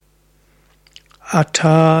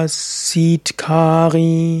Atta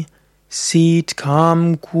Siddhkari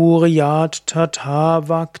Siddhkam Kuryat Tatha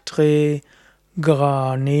Vaktre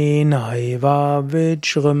Granenaiva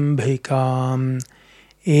Vijrimbhikam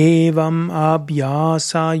Evam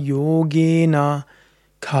Abhyasa Yogena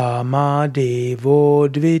Kama Devo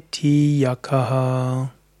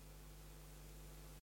Dvitiyakaha.